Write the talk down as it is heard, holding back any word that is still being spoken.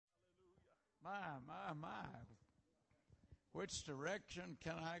My. Which direction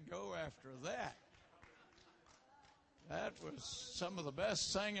can I go after that? That was some of the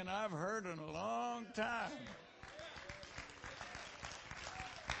best singing I've heard in a long time.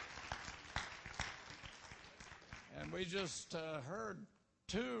 And we just heard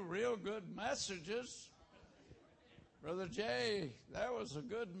two real good messages. Brother Jay, that was a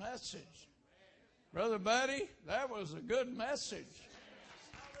good message. Brother Buddy, that was a good message.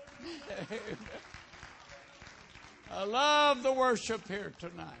 I love the worship here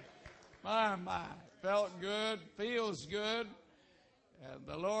tonight. My. Felt good, feels good. And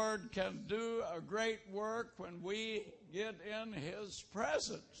the Lord can do a great work when we get in His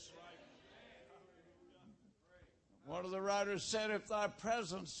presence. One of the writers said, if thy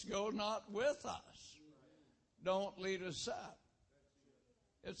presence go not with us, don't lead us up.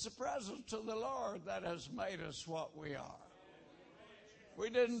 It's the presence of the Lord that has made us what we are.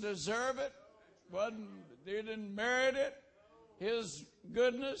 We didn't deserve it. We didn't merit it. His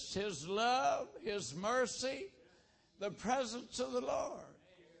goodness, His love, His mercy, the presence of the Lord.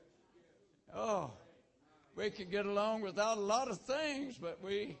 Oh, we can get along without a lot of things, but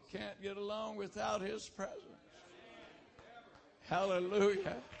we can't get along without His presence.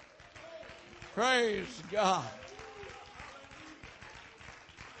 Hallelujah. Praise God.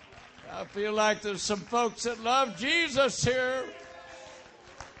 I feel like there's some folks that love Jesus here.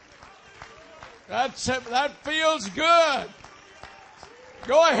 That's it. That feels good.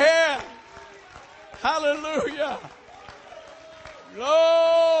 Go ahead. Hallelujah.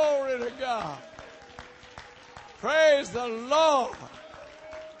 Glory to God. Praise the Lord.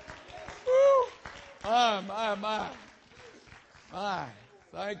 Woo. My.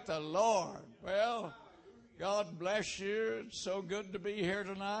 Thank the Lord. Well, God bless you. It's so good to be here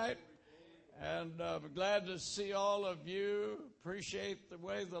tonight. And I'm glad to see all of you. Appreciate the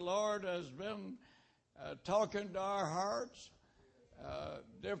way the Lord has been talking to our hearts.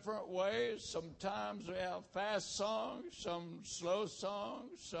 Different ways. Sometimes we have fast songs, some slow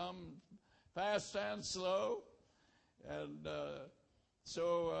songs, some fast and slow. And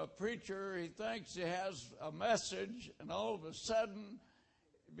so a preacher, he thinks he has a message, and all of a sudden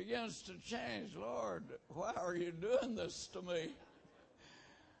he begins to change. Lord, why are you doing this to me?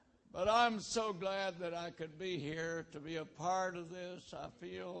 But I'm so glad that I could be here to be a part of this. I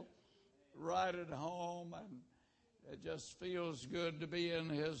feel right at home, and it just feels good to be in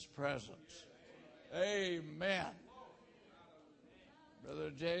His presence. Amen. Brother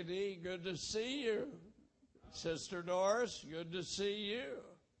J.D., good to see you. Sister Doris, good to see you.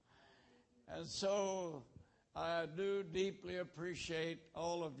 And so I do deeply appreciate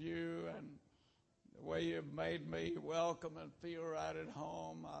all of you and the way you've made me welcome and feel right at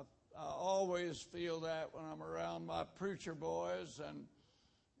home. I always feel that when I'm around my preacher boys,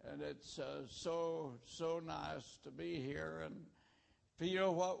 and it's so nice to be here and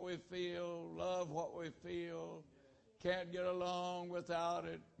feel what we feel, love what we feel. Can't get along without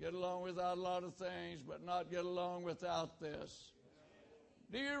it. Get along without a lot of things, but not get along without this.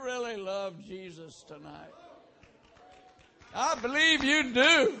 Do you really love Jesus tonight? I believe you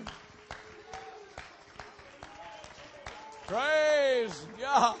do. Praise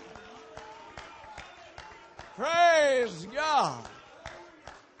God. Praise God.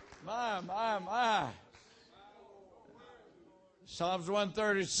 My. Psalms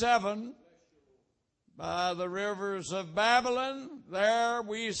 137. By the rivers of Babylon, there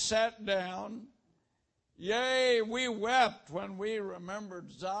we sat down. Yea, we wept when we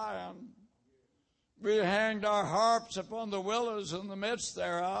remembered Zion. We hanged our harps upon the willows in the midst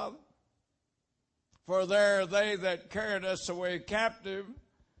thereof. For there they that carried us away captive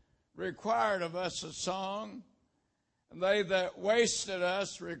required of us a song. And they that wasted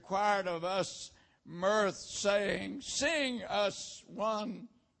us required of us mirth, saying, sing us one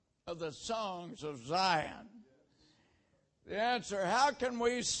of the songs of Zion. The answer, how can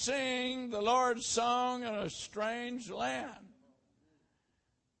we sing the Lord's song in a strange land?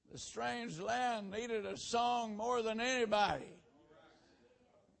 The strange land needed a song more than anybody.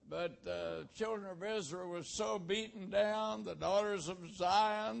 But the children of Israel were so beaten down, the daughters of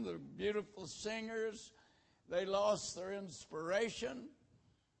Zion, the beautiful singers, they lost their inspiration.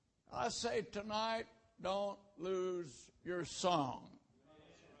 I say tonight, don't lose your song.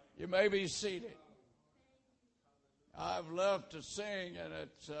 You may be seated. I've loved to sing, and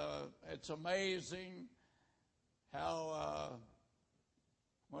it's amazing how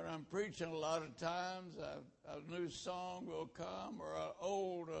when I'm preaching a lot of times, a new song will come, or an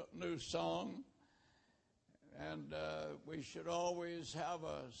old new song. And we should always have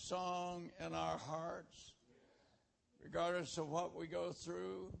a song in our hearts, regardless of what we go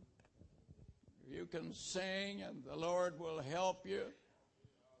through. You can sing, and the Lord will help you.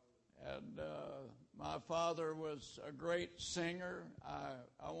 And my father was a great singer.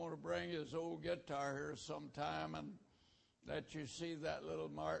 I want to bring his old guitar here sometime and let you see that little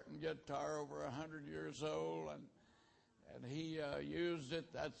Martin guitar, over 100 years old. And he used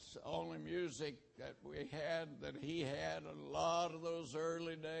it. That's the only music that we had, that he had. A lot of those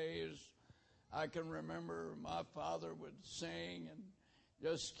early days, I can remember my father would sing and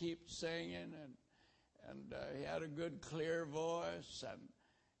just keep singing. And he had a good, clear voice. And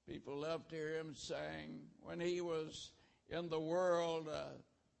people loved to hear him sing. When he was in the world,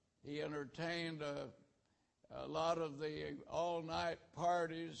 he entertained a lot of the all-night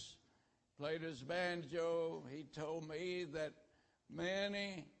parties, played his banjo. He told me that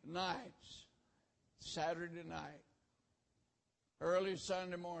many nights, Saturday night, early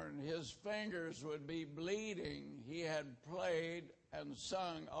Sunday morning, his fingers would be bleeding. He had played and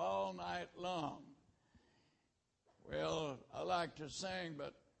sung all night long. Well, I like to sing,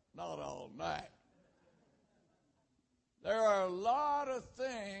 but not all night. There are a lot of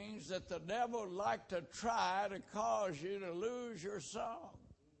things that the devil would like to try to cause you to lose your song.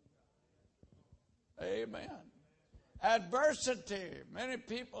 Amen. Adversity. Many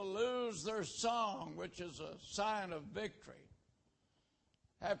people lose their song, which is a sign of victory.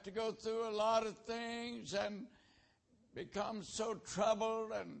 Have to go through a lot of things and become so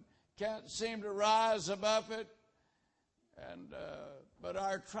troubled and can't seem to rise above it. But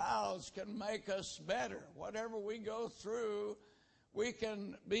our trials can make us better. Whatever we go through, we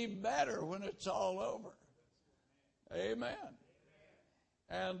can be better when it's all over. Amen.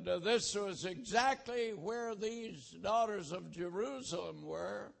 And this was exactly where these daughters of Jerusalem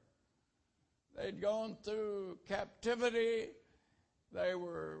were. They'd gone through captivity. They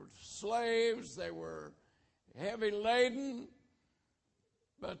were slaves. They were heavy laden.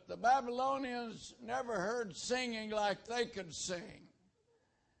 But the Babylonians never heard singing like they could sing.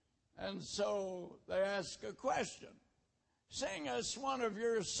 And so they asked a question. Sing us one of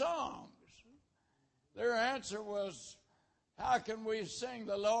your songs. Their answer was, how can we sing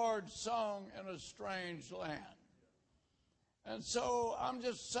the Lord's song in a strange land? And so I'm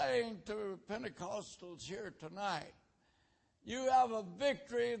just saying to Pentecostals here tonight, you have a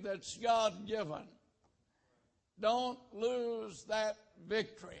victory that's God-given. Don't lose that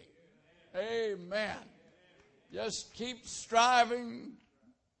victory. Amen. Just keep striving.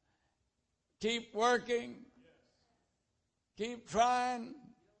 Keep working. Keep trying.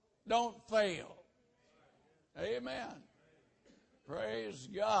 Don't fail. Amen. Praise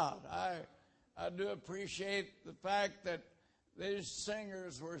God. I do appreciate the fact that these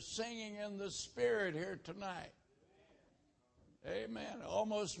singers were singing in the Spirit here tonight. Amen. It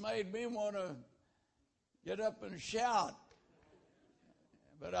almost made me want to get up and shout.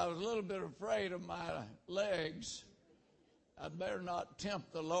 But I was a little bit afraid of my legs. I'd better not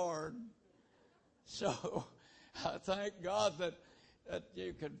tempt the Lord. So I thank God that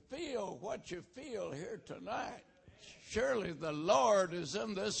you can feel what you feel here tonight. Surely the Lord is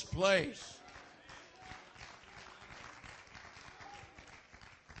in this place.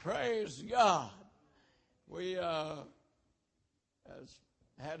 Praise God. We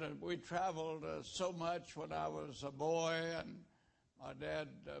traveled so much when I was a boy, and my dad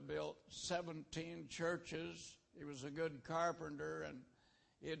built 17 churches. He was a good carpenter, and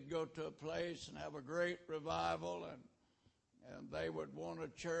he'd go to a place and have a great revival, and they would want a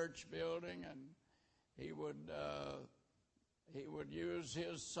church building, and he would use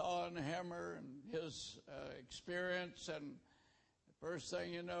his saw and hammer and his experience, and the first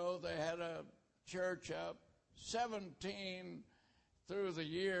thing you know, they had a church up, 17 through the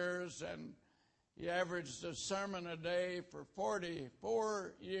years, and he averaged a sermon a day for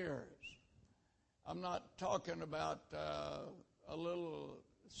 44 years. I'm not talking about a little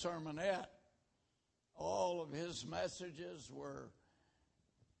sermonette. All of his messages were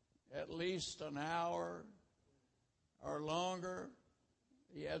at least an hour or longer.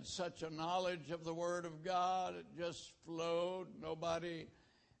 He had such a knowledge of the Word of God, it just flowed. Nobody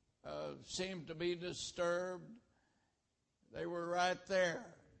seemed to be disturbed. They were right there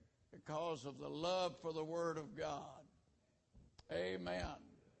because of the love for the Word of God. Amen.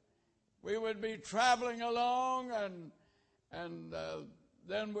 We would be traveling along, and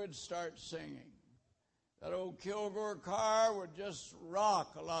then we'd start singing. That old Kilgore car would just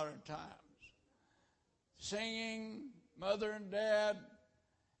rock a lot of times. Singing, mother and dad,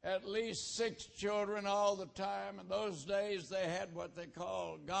 at least 6 children all the time. In those days, they had what they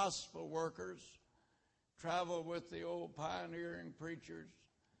called gospel workers, travel with the old pioneering preachers.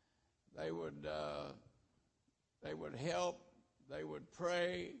 They would help. They would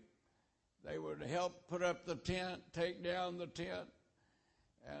pray. They would help put up the tent, take down the tent.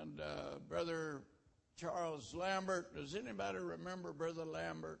 And Brother Charles Lambert, does anybody remember Brother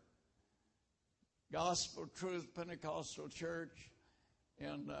Lambert? Gospel Truth Pentecostal Church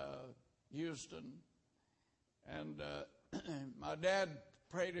in Houston. And my dad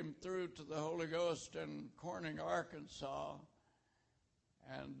prayed him through to the Holy Ghost in Corning, Arkansas.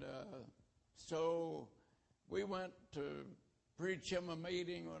 And so we went to preach him a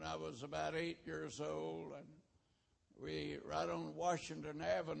meeting when I was about 8 years old. And we, right on Washington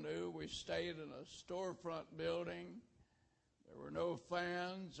Avenue, we stayed in a storefront building. There were no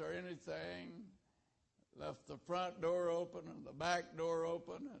fans or anything. Left the front door open and the back door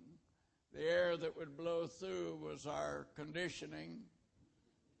open, and the air that would blow through was our conditioning.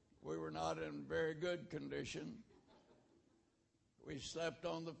 We were not in very good condition. We slept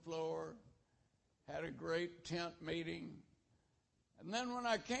on the floor, had a great tent meeting. And then when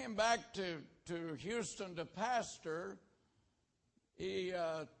I came back to Houston to pastor, he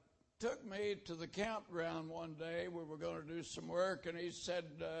took me to the campground one day. We were going to do some work, and he said,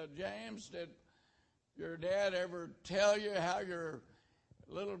 James, did your dad ever tell you how your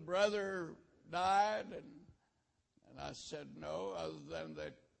little brother died? And I said, no, other than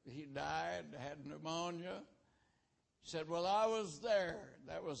that he died, had pneumonia. He said, well, I was there.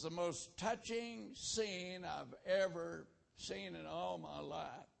 That was the most touching scene I've ever seen in all my life.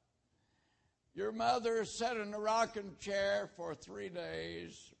 Your mother sat in a rocking chair for 3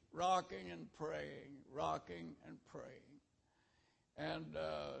 days, rocking and praying, rocking and praying. And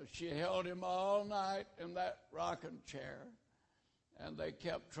she held him all night in that rocking chair. And they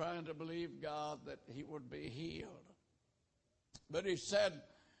kept trying to believe God that he would be healed. But he said,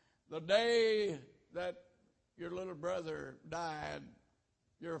 the day that your little brother died,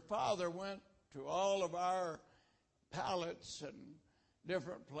 your father went to all of our pallets and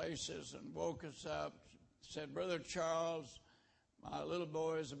different places and woke us up, said, Brother Charles, my little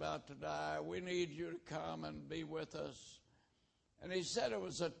boy is about to die. We need you to come and be with us. And he said it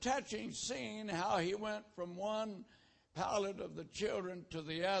was a touching scene how he went from one pallet of the children to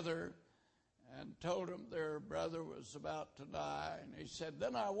the other and told them their brother was about to die. And he said,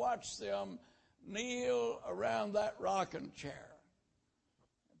 then I watched them kneel around that rocking chair.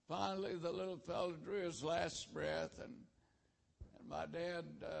 And finally, the little fellow drew his last breath, and my dad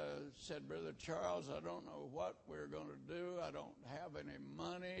said, Brother Charles, I don't know what we're going to do. I don't have any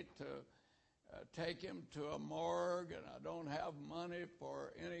money to take him to a morgue, and I don't have money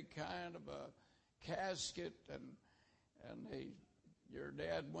for any kind of a casket. And your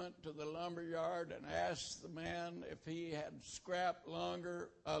dad went to the lumber yard and asked the man if he had scrap lumber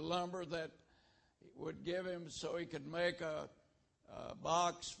that would give him so he could make a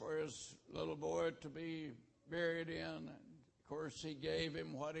box for his little boy to be buried in. And of course, he gave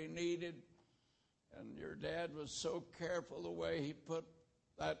him what he needed. And your dad was so careful the way he put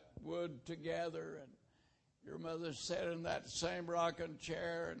that wood together. And your mother sat in that same rocking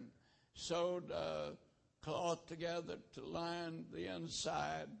chair and sewed cloth together to line the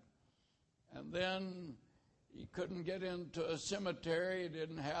inside. And then he couldn't get into a cemetery. He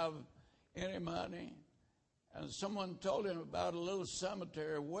didn't have any money. And someone told him about a little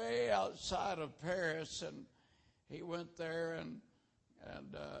cemetery way outside of Paris, and he went there and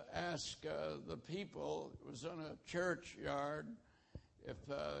asked the people, it was in a churchyard, if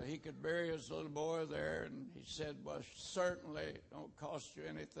he could bury his little boy there. And he said, well, certainly, it don't cost you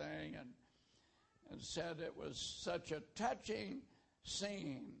anything. And said it was such a touching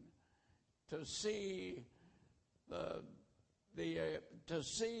scene to see to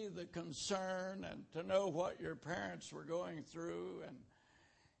see the concern and to know what your parents were going through.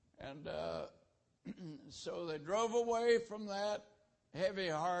 And so they drove away from that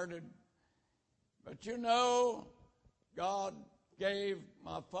heavy-hearted. But you know, God gave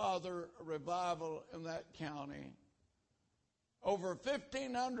my father a revival in that county. Over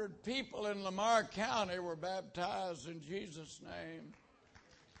 1,500 people in Lamar County were baptized in Jesus' name.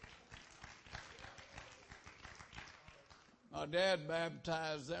 My dad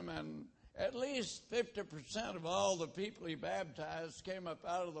baptized them, and at least 50% of all the people he baptized came up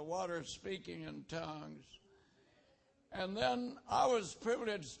out of the water speaking in tongues. And then I was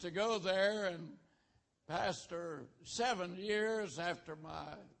privileged to go there and pastor 7 years after my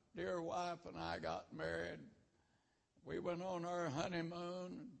dear wife and I got married. We went on our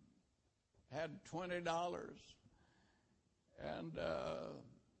honeymoon, had $20, and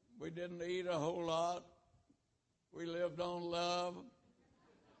we didn't eat a whole lot. We lived on love.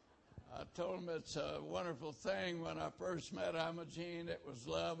 I told him it's a wonderful thing. When I first met Imogene, it was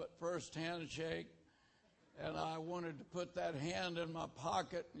love at first handshake. and I wanted to put that hand in my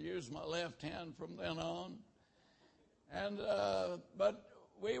pocket and use my left hand from then on. And but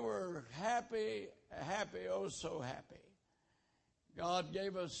we were happy, oh so happy. God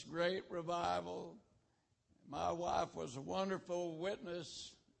gave us great revival. My wife was a wonderful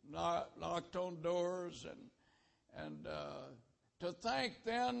witness, knocked on doors, and to think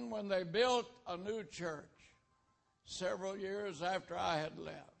then when they built a new church several years after I had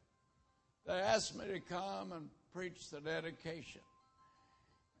left, they asked me to come and preach the dedication.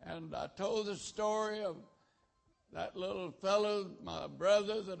 And I told the story of that little fellow, my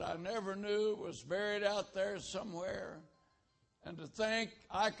brother that I never knew, was buried out there somewhere. And to think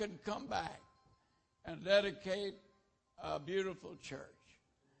I could come back and dedicate a beautiful church.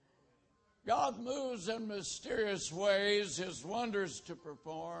 God moves in mysterious ways, His wonders to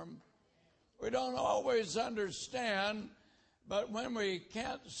perform. We don't always understand, but when we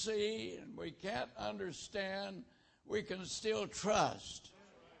can't see and we can't understand, we can still trust.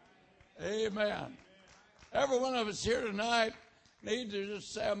 Amen. Every one of us here tonight need to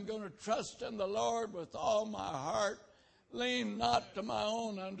just say, I'm going to trust in the Lord with all my heart. Lean not to my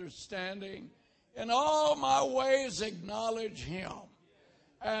own understanding. In all my ways acknowledge Him,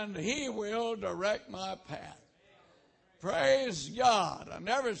 and He will direct my path. Praise God. I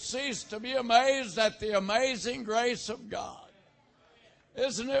never cease to be amazed at the amazing grace of God.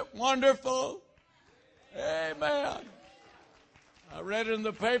 Isn't it wonderful? Amen. I read in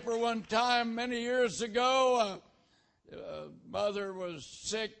the paper one time many years ago, mother was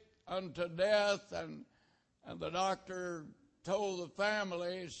sick unto death, and the doctor told the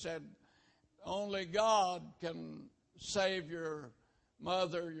family, said, only God can save your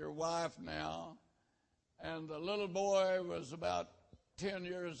mother, your wife now. And the little boy was about 10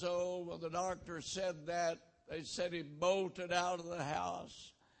 years old. When the doctor said that, they said he bolted out of the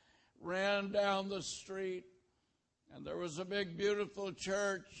house, ran down the street, and there was a big, beautiful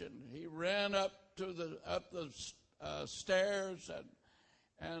church, and he ran up the stairs,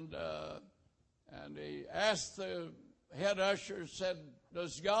 and he asked the head usher, said,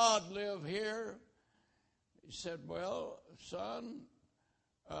 does God live here? He said, well, son,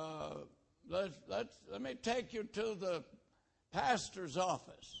 let me take you to the pastor's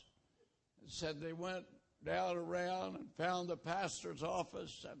office. He said they went down around and found the pastor's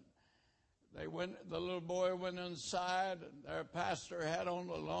office, and the little boy went inside, and their pastor had on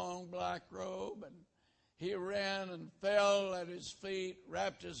a long black robe, and he ran and fell at his feet,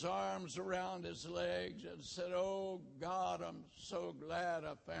 wrapped his arms around his legs, and said, oh, God, I'm so glad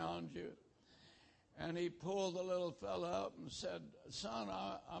I found you. And he pulled the little fellow up and said, son,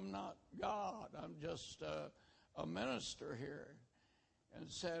 I'm not God. I'm just a minister here. And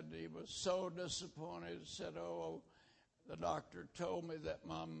said he was so disappointed. Said, oh, the doctor told me that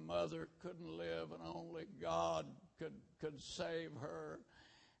my mother couldn't live and only God could save her.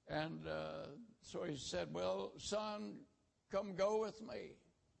 And so he said, well, son, come go with me.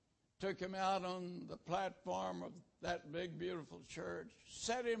 Took him out on the platform of that big, beautiful church,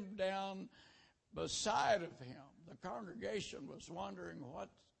 set him down beside of him. The congregation was wondering what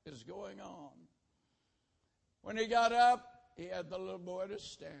is going on. When he got up, he had the little boy to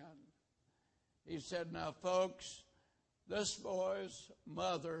stand. He said, now, folks, this boy's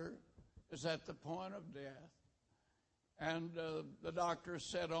mother is at the point of death. And the doctor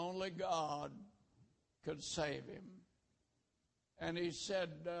said only God could save him. And he said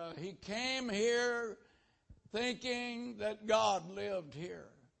he came here thinking that God lived here.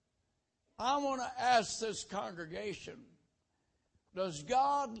 I want to ask this congregation, does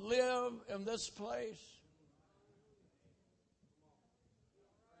God live in this place?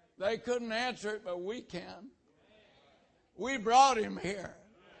 They couldn't answer it, but we can. We brought him here.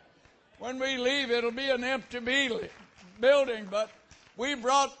 When we leave, it'll be an empty building, but we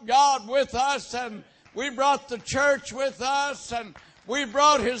brought God with us, and we brought the church with us, and we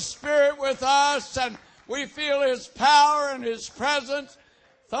brought His Spirit with us, and we feel His power and His presence.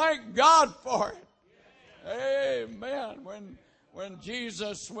 Thank God for it. Amen. When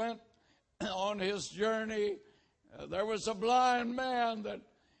Jesus went on His journey, there was a blind man that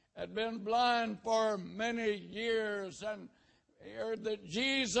had been blind for many years, and he heard that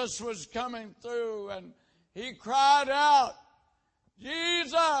Jesus was coming through, and he cried out,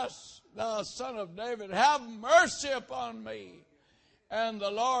 Jesus, thou Son of David, have mercy upon me. And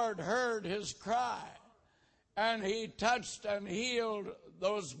the Lord heard his cry, and He touched and healed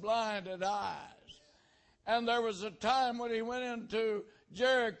those blinded eyes. And there was a time when he went into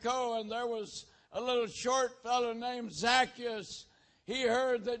Jericho, and there was a little short fellow named Zacchaeus. He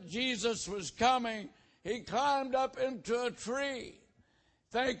heard that Jesus was coming. He climbed up into a tree,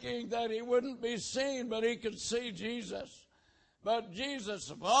 thinking that he wouldn't be seen, but he could see Jesus. But Jesus,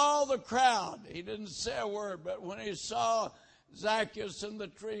 of all the crowd, he didn't say a word, but when he saw Zacchaeus in the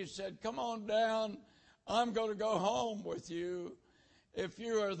tree, he said, "Come on down. I'm going to go home with you. If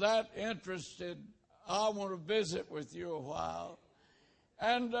you are that interested, I want to visit with you a while."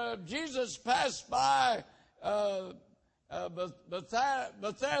 And Jesus passed by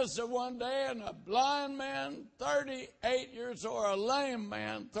Bethesda one day, and a blind man, 38 years old, or a lame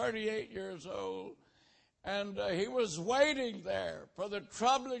man, 38 years old, and he was waiting there for the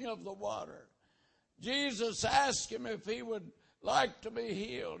troubling of the water. Jesus asked him if he would like to be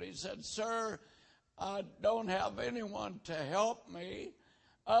healed. He said, "Sir, I don't have anyone to help me.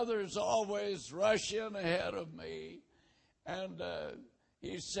 Others always rush in ahead of me." And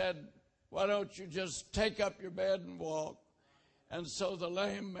he said, "Why don't you just take up your bed and walk?" And so the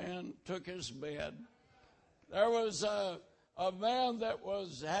lame man took his bed. There was a man that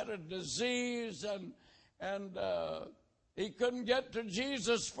had a disease, and he couldn't get to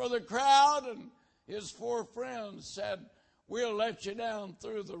Jesus for the crowd, and his 4 friends said, "We'll let you down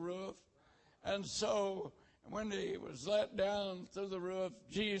through the roof." And so when he was let down through the roof,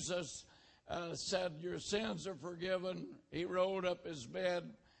 Jesus said, "Your sins are forgiven." He rolled up his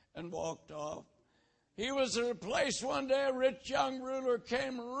bed and walked off. He was at a place one day, a rich young ruler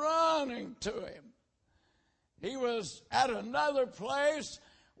came running to him. He was at another place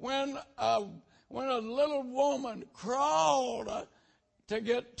when a little woman crawled to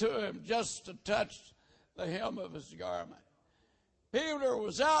get to him just to touch the hem of his garment. Peter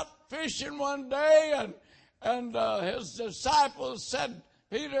was out fishing one day, and his disciples said,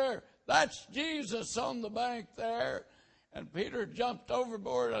 "Peter, that's Jesus on the bank there." And Peter jumped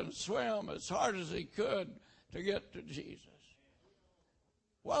overboard and swam as hard as he could to get to Jesus.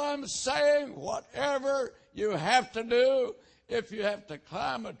 Well, I'm saying, whatever you have to do, if you have to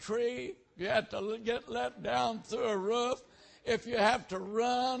climb a tree, if you have to get let down through a roof, if you have to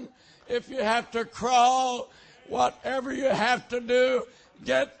run, if you have to crawl, whatever you have to do,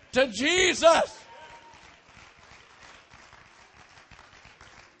 get to Jesus.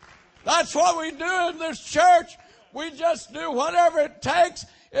 That's what we do in this church. We just do whatever it takes.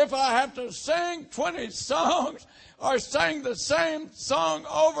 If I have to sing 20 songs or sing the same song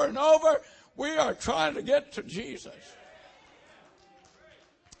over and over, we are trying to get to Jesus.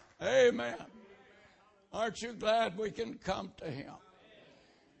 Amen. Aren't you glad we can come to him?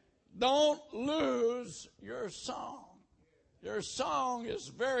 Don't lose your song. Your song is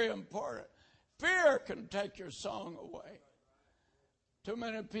very important. Fear can take your song away. Too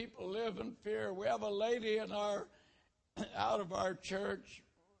many people live in fear. We have a lady out of our church,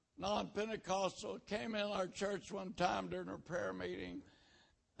 non-Pentecostal, came in our church one time during her prayer meeting,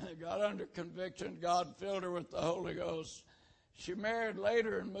 got under conviction. God filled her with the Holy Ghost. She married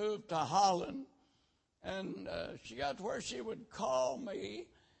later and moved to Holland, and she got to where she would call me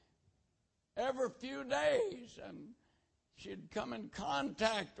every few days, and she'd come in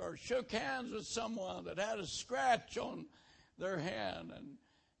contact or shook hands with someone that had a scratch on their hand, and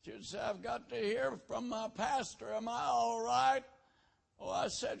she would say, "I've got to hear from my pastor. Am I all right?" Oh, I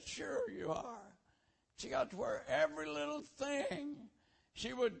said, "Sure you are." She got to where every little thing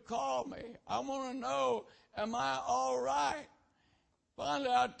she would call me. "I want to know, am I all right?"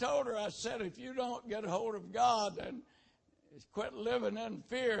 Finally, I told her, I said, "If you don't get a hold of God and quit living in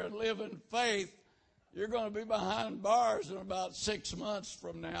fear and live in faith, you're going to be behind bars in about 6 months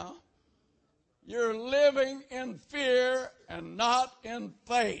from now. You're living in fear and not in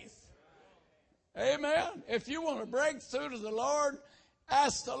faith." Amen. If you want to break through to the Lord,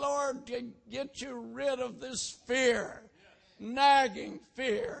 ask the Lord to get you rid of this fear, nagging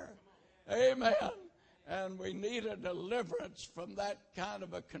fear. Amen. And we need a deliverance from that kind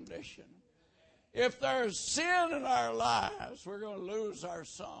of a condition. If there's sin in our lives, we're going to lose our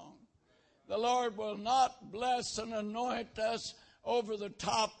song. The Lord will not bless and anoint us over the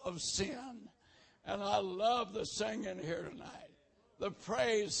top of sin. And I love the singing here tonight, the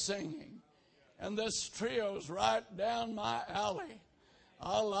praise singing. And this trio's right down my alley.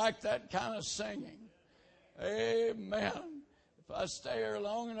 I like that kind of singing. Amen. If I stay here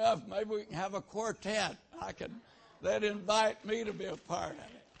long enough, maybe we can have a quartet. They'd invite me to be a part of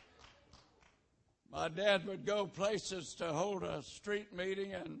it. My dad would go places to hold a street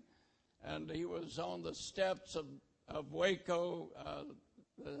meeting, and he was on the steps of Waco,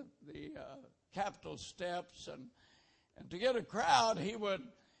 the Capitol steps, and to get a crowd, he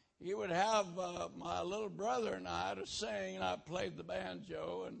would have my little brother and I to sing, and I played the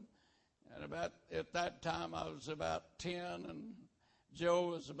banjo, and about at that time I was about 10, and Joe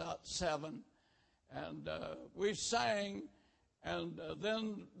was about 7, and we sang And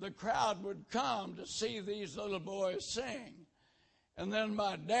then the crowd would come to see these little boys sing. And then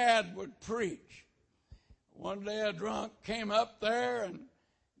my dad would preach. One day a drunk came up there, and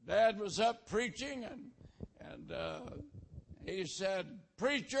Dad was up preaching, and he said,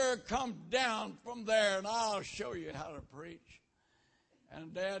 "Preacher, come down from there, and I'll show you how to preach."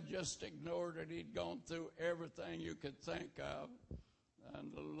 And Dad just ignored it. He'd gone through everything you could think of.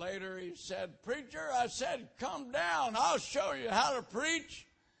 And later he said, "Preacher," I said, "come down. I'll show you how to preach."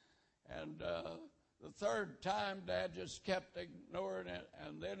 And the third time, Dad just kept ignoring it.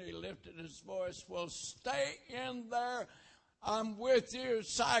 And then he lifted his voice, "Well, stay in there. I'm with you,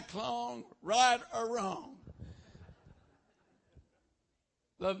 Cyclone, right or wrong."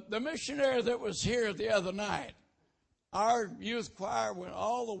 The missionary that was here the other night, our youth choir went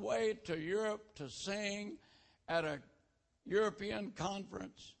all the way to Europe to sing at a European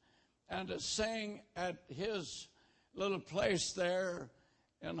conference and to sing at his little place there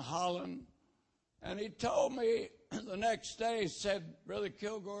in Holland. And he told me the next day, he said, "Brother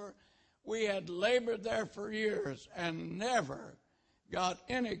Kilgore, we had labored there for years and never got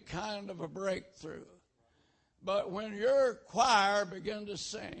any kind of a breakthrough. But when your choir began to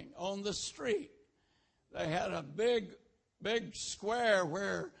sing on the street, they had a big square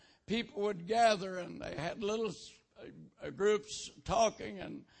where people would gather, and they had little groups talking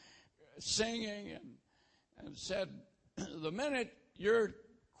and singing, and said, the minute your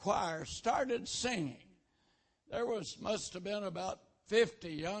choir started singing, there must have been about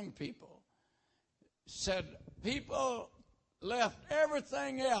 50 young people. Said people left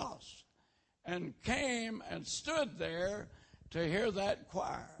everything else and came and stood there to hear that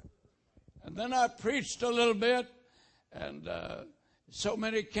choir. And then I preached a little bit, and so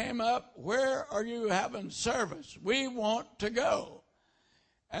many came up. "Where are you having service? We want to go."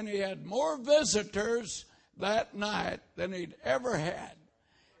 And he had more visitors that night than he'd ever had,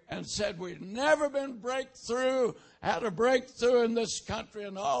 and said, "We've never been had a breakthrough in this country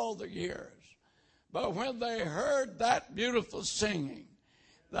in all the years. But when they heard that beautiful singing,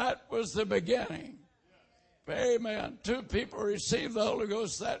 that was the beginning." Amen. 2 people received the Holy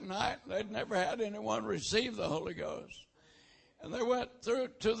Ghost that night. They'd never had anyone receive the Holy Ghost. And they went through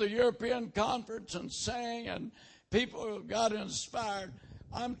to the European conference and sang, and people got inspired.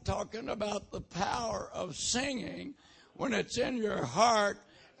 I'm talking about the power of singing when it's in your heart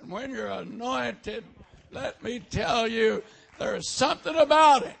and when you're anointed. Let me tell you, there's something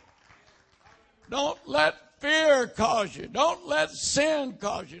about it. Don't let fear cause you. Don't let sin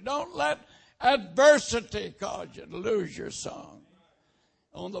cause you. Don't let adversity cause you to lose your song.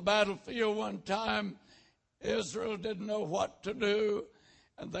 On the battlefield one time, Israel didn't know what to do,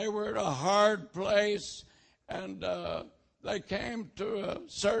 and they were at a hard place, and they came to a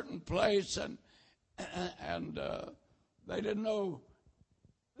certain place, and they didn't know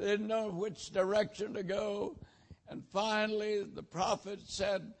which direction to go. And finally, the prophet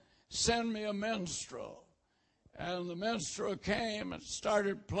said, "Send me a minstrel." And the minstrel came and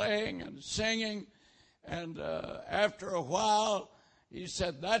started playing and singing. And after a while, he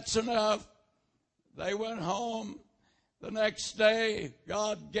said, "That's enough." They went home. The next day,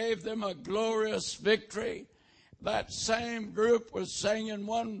 God gave them a glorious victory. That same group was singing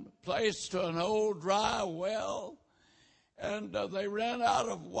one place to an old dry well. And they ran out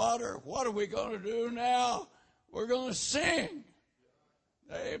of water. What are we going to do now? We're going to sing.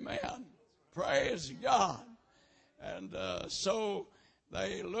 Amen. Praise God. And so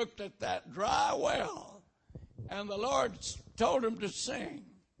they looked at that dry well, and the Lord told them to sing.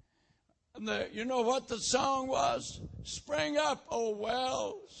 And you know what the song was? "Spring up, O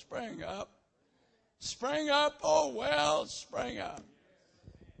well, spring up. Spring up, O well, spring up.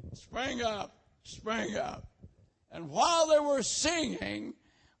 Spring up, spring up." And while they were singing,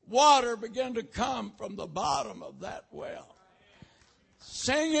 water began to come from the bottom of that well.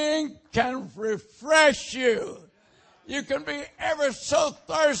 Singing can refresh you. You can be ever so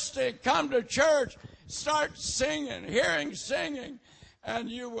thirsty. Come to church, start singing, hearing singing, and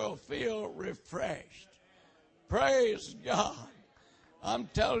you will feel refreshed. Praise God. I'm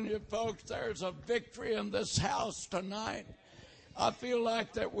telling you, folks, there's a victory in this house tonight. I feel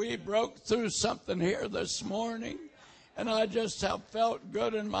like that we broke through something here this morning, and I just have felt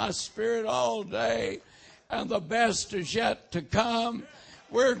good in my spirit all day, and the best is yet to come.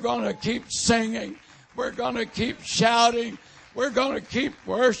 We're going to keep singing. We're going to keep shouting. We're going to keep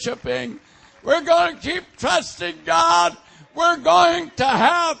worshiping. We're going to keep trusting God. We're going to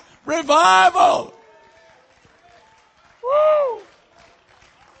have revival. Woo!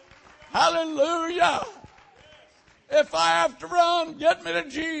 Hallelujah. If I have to run, get me to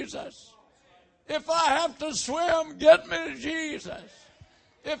Jesus. If I have to swim, get me to Jesus.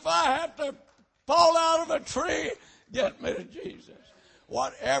 If I have to fall out of a tree, get me to Jesus.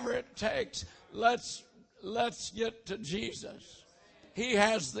 Whatever it takes, let's get to Jesus. He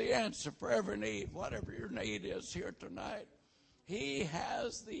has the answer for every need, whatever your need is here tonight. He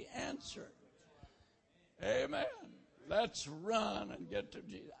has the answer. Amen. Let's run and get to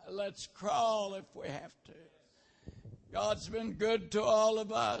Jesus. Let's crawl if we have to. God's been good to all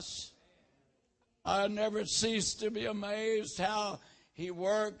of us. I never cease to be amazed how He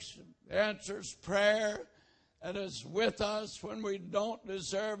works, answers prayer, and is with us when we don't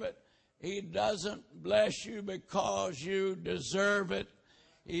deserve it. He doesn't bless you because you deserve it.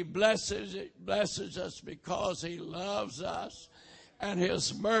 He blesses us because He loves us, and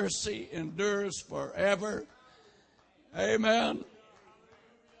His mercy endures forever. Amen.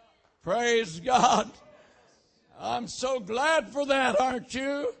 Praise God. I'm so glad for that, aren't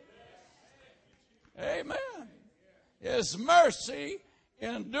you? Amen. His mercy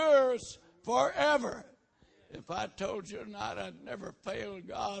endures forever. If I told you tonight I'd never failed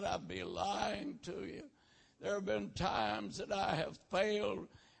God, I'd be lying to you. There have been times that I have failed.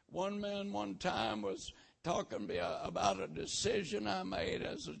 One man one time was talking to me about a decision I made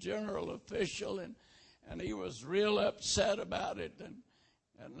as a general official, and he was real upset about it.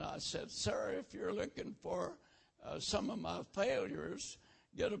 And I said, sir, if you're looking for some of my failures,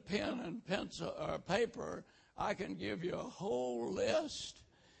 get a pen and pencil or paper. I can give you a whole list.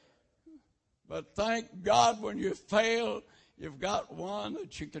 But thank God when you fail, you've got one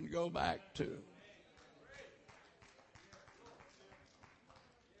that you can go back to.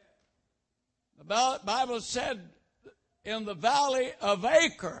 The Bible said in the valley of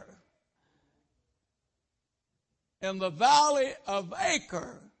Achor,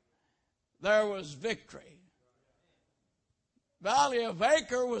 there was victory. Valley of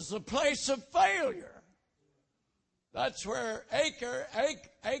Achor was the place of failure. That's where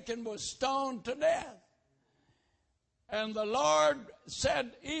Achan was stoned to death. And the Lord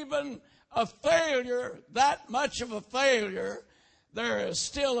said, even a failure, that much of a failure, there is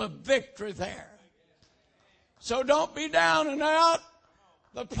still a victory there. So don't be down and out.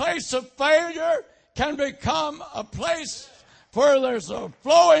 The place of failure can become a place where there's a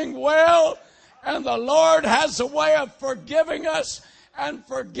flowing well, and the Lord has a way of forgiving us and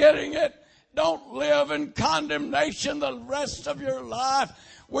forgetting it. Don't live in condemnation the rest of your life.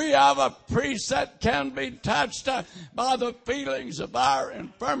 We have a priest that can be touched by the feelings of our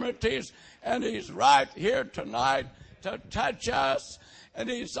infirmities, and He's right here tonight to touch us, and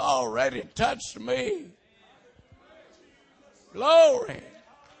He's already touched me. Glory.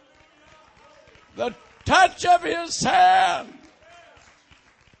 The touch of His hand.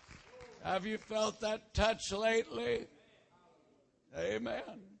 Have you felt that touch lately? Amen.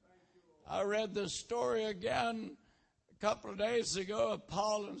 I read this story again a couple of days ago of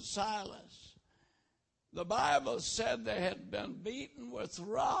Paul and Silas. The Bible said they had been beaten with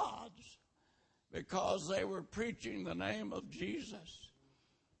rods because they were preaching the name of Jesus.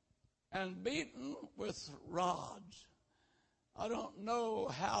 And beaten with rods. I don't know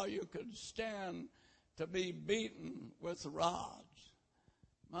how you could stand to be beaten with rods.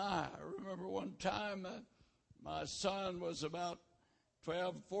 I remember one time my son was about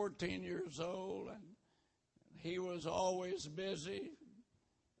 12, 14 years old, and he was always busy,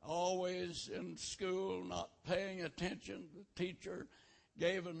 always in school, not paying attention. The teacher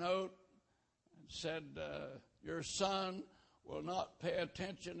gave a note and said, your son will not pay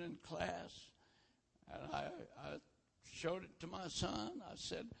attention in class. And I showed it to my son. I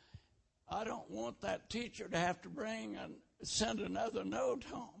said, I don't want that teacher to have to send another note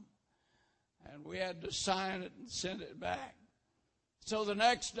home. And we had to sign it and send it back. So the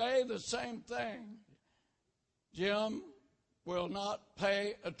next day, the same thing. Jim will not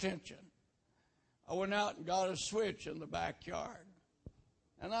pay attention. I went out and got a switch in the backyard.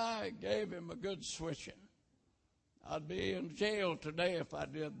 And I gave him a good switching. I'd be in jail today if I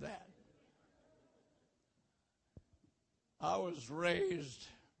did that. I was raised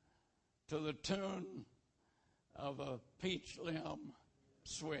to the tune of a peach limb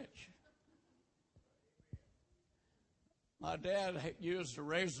switch. My dad used a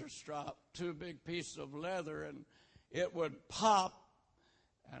razor strop, 2 big pieces of leather, and it would pop,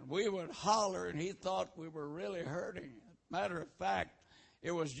 and we would holler, and he thought we were really hurting. Matter of fact, it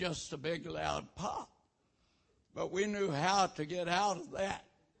was just a big loud pop. But we knew how to get out of that.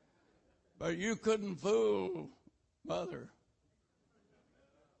 But you couldn't fool Mother.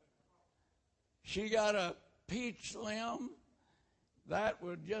 She got a peach limb that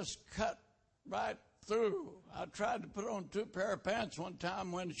would just cut right through. I tried to put on 2 pair of pants one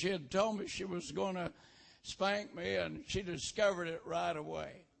time when she had told me she was going to spank me, and she discovered it right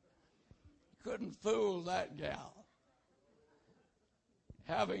away. Couldn't fool that gal.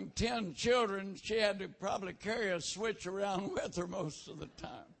 Having 10 children, she had to probably carry a switch around with her most of the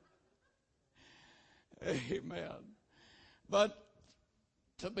time. Amen. But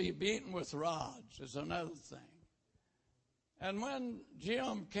to be beaten with rods is another thing. And when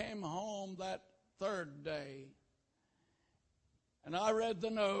Jim came home that 3rd day, and I read the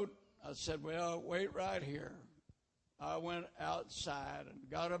note, I said, well, wait right here. I went outside and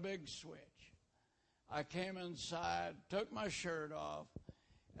got a big switch. I came inside, took my shirt off,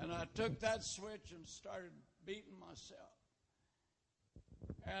 and I took that switch and started beating myself.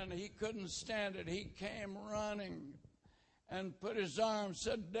 And he couldn't stand it. He came running and put his arm,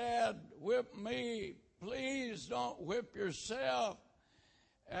 said, Dad, whip me. Please don't whip yourself.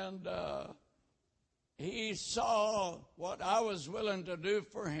 And he saw what I was willing to do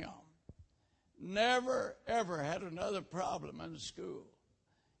for him. Never, ever had another problem in school.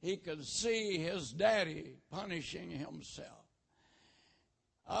 He could see his daddy punishing himself.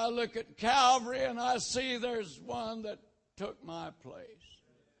 I look at Calvary and I see there's one that took my place.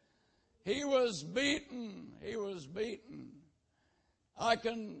 He was beaten. He was beaten. I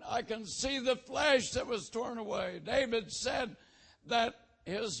can see the flesh that was torn away. David said that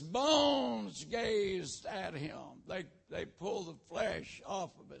his bones gazed at him. They pulled the flesh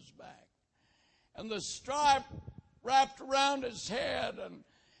off of his back. And the stripe wrapped around his head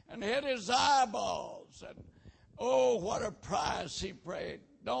and hit his eyeballs. And oh, what a price he paid.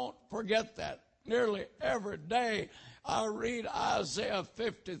 Don't forget that. Nearly every day I read Isaiah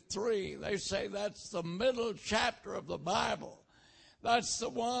 53. They say that's the middle chapter of the Bible. That's the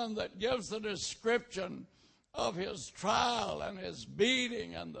one that gives the description of his trial and his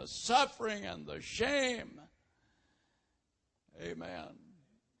beating and the suffering and the shame. Amen.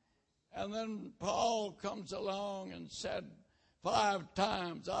 And then Paul comes along and said, 5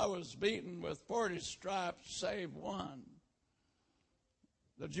 times I was beaten with 40 stripes, save one.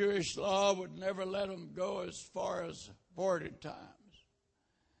 The Jewish law would never let him go as far as 40 times.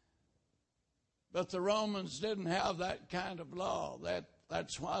 But the Romans didn't have that kind of law.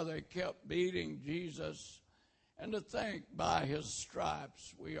 That's why they kept beating Jesus. And to think, by his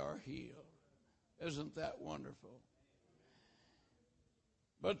stripes we are healed. Isn't that wonderful?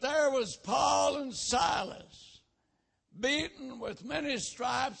 But there was Paul and Silas, beaten with many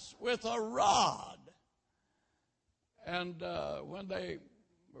stripes with a rod. And when they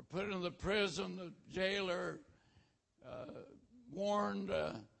were put in the prison, the jailer warned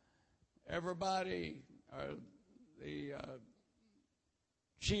everybody, the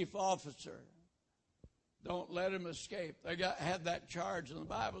chief officer, don't let him escape. They had that charge, and the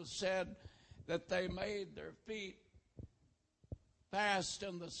Bible said that they made their feet fast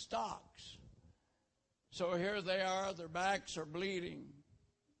in the stocks. So here they are, their backs are bleeding.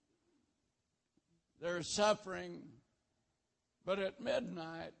 They're suffering. But at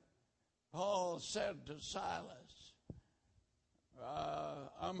midnight, Paul said to Silas,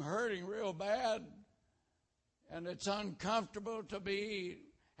 I'm hurting real bad, and it's uncomfortable to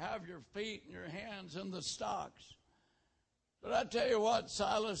have your feet and your hands in the stocks. But I tell you what,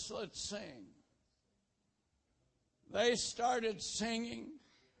 Silas, let's sing. They started singing.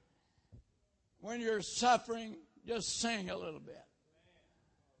 When you're suffering, just sing a little bit.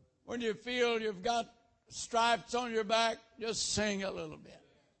 When you feel you've got stripes on your back, just sing a little bit.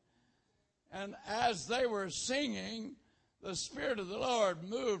 And as they were singing, the Spirit of the Lord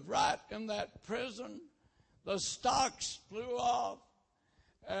moved right in that prison. The stocks flew off,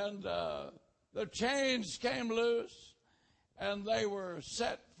 and the chains came loose, and they were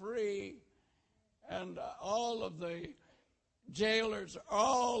set free. And all of the jailers,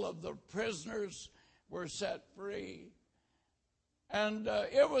 all of the prisoners were set free. And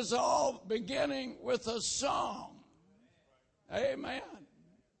it was all beginning with a song. Amen.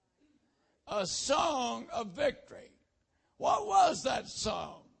 A song of victory. What was that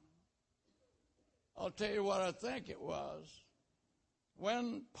song? I'll tell you what I think it was.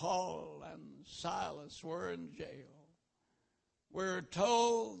 When Paul and Silas were in jail, we're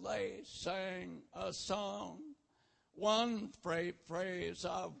told they sang a song, one phrase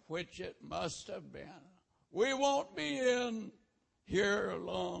of which it must have been. We won't be in here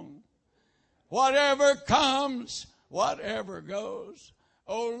long. Whatever comes, whatever goes,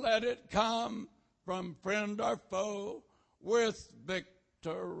 oh, let it come from friend or foe. With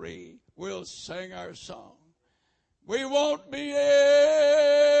victory, we'll sing our song. We won't be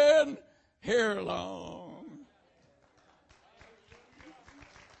in here long.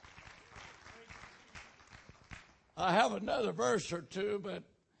 I have another verse or two, but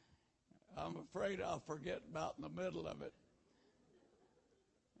I'm afraid I'll forget about in the middle of it.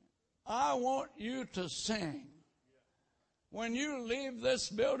 I want you to sing. When you leave this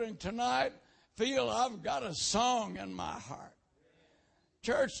building tonight, feel I've got a song in my heart.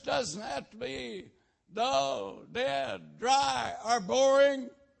 Church doesn't have to be dull, dead, dry, or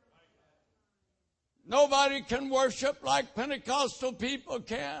boring. Nobody can worship like Pentecostal people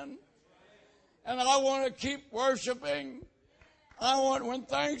can. And I want to keep worshiping. I want, when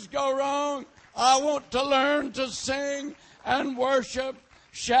things go wrong, I want to learn to sing and worship,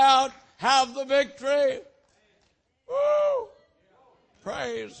 shout, have the victory. Woo!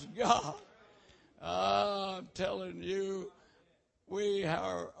 Praise God. I'm telling you, we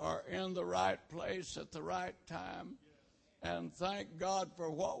are in the right place at the right time. And thank God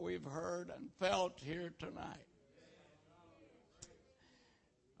for what we've heard and felt here tonight.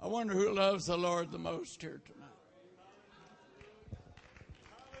 I wonder who loves the Lord the most here tonight.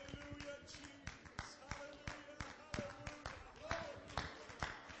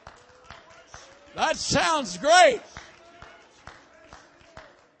 That sounds great.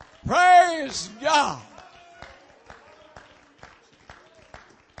 Praise God.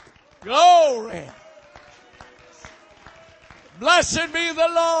 Glory. Blessed be the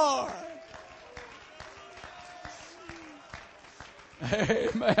Lord.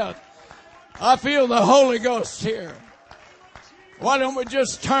 Amen. I feel the Holy Ghost here. Why don't we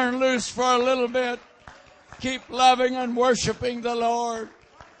just turn loose for a little bit? Keep loving and worshiping the Lord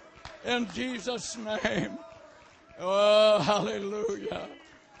in Jesus' name. Oh, hallelujah.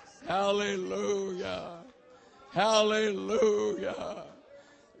 Hallelujah. Hallelujah.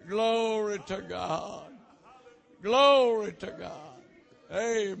 Glory to God. Glory to God.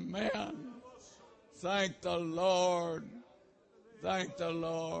 Amen. Thank the Lord. Thank the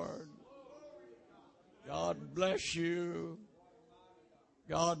Lord. God bless you.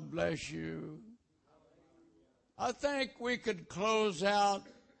 God bless you. I think we could close out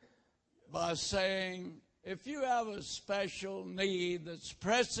by saying, if you have a special need that's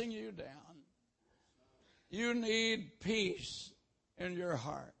pressing you down, you need peace in your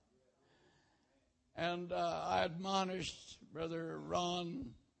heart. And I admonished Brother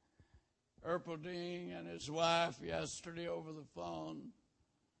Ron Erpelding and his wife yesterday over the phone.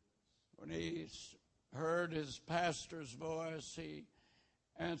 When he heard his pastor's voice, he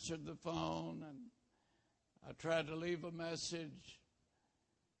answered the phone, and I tried to leave a message,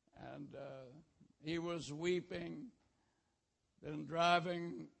 and he was weeping. Been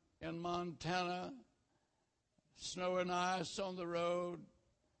driving in Montana, snow and ice on the road.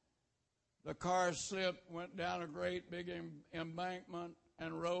 The car slipped, went down a great big embankment,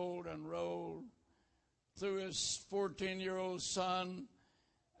 and rolled threw his 14-year-old son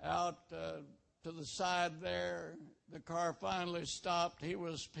out to the side there. The car finally stopped. He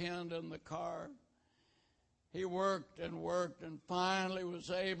was pinned in the car. He worked and finally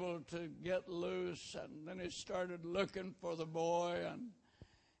was able to get loose, and then he started looking for the boy,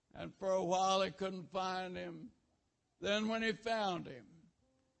 and for a while he couldn't find him. Then when he found him,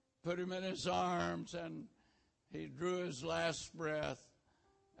 put him in his arms, and he drew his last breath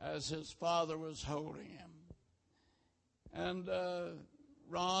as his father was holding him. And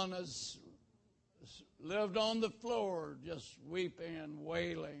Ron has lived on the floor just weeping and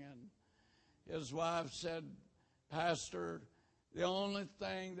wailing, and his wife said, Pastor, the only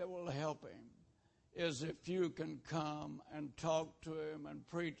thing that will help him is if you can come and talk to him and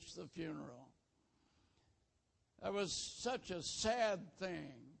preach the funeral. That was such a sad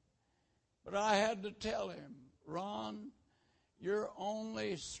thing. But I had to tell him, Ron, your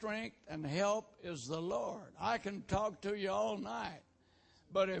only strength and help is the Lord. I can talk to you all night.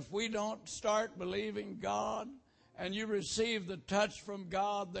 But if we don't start believing God and you receive the touch from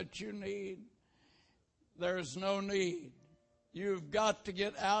God that you need, there's no need. You've got to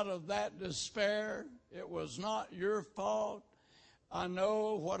get out of that despair. It was not your fault. I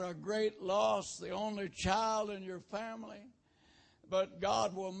know what a great loss, the only child in your family. But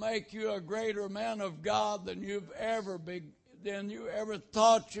God will make you a greater man of God than you ever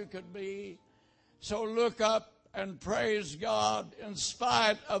thought you could be. So look up and praise God in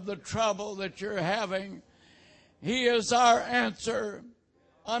spite of the trouble that you're having. He is our answer.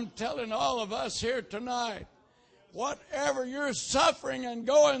 I'm telling all of us here tonight, whatever you're suffering and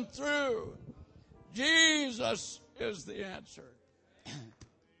going through, Jesus is the answer.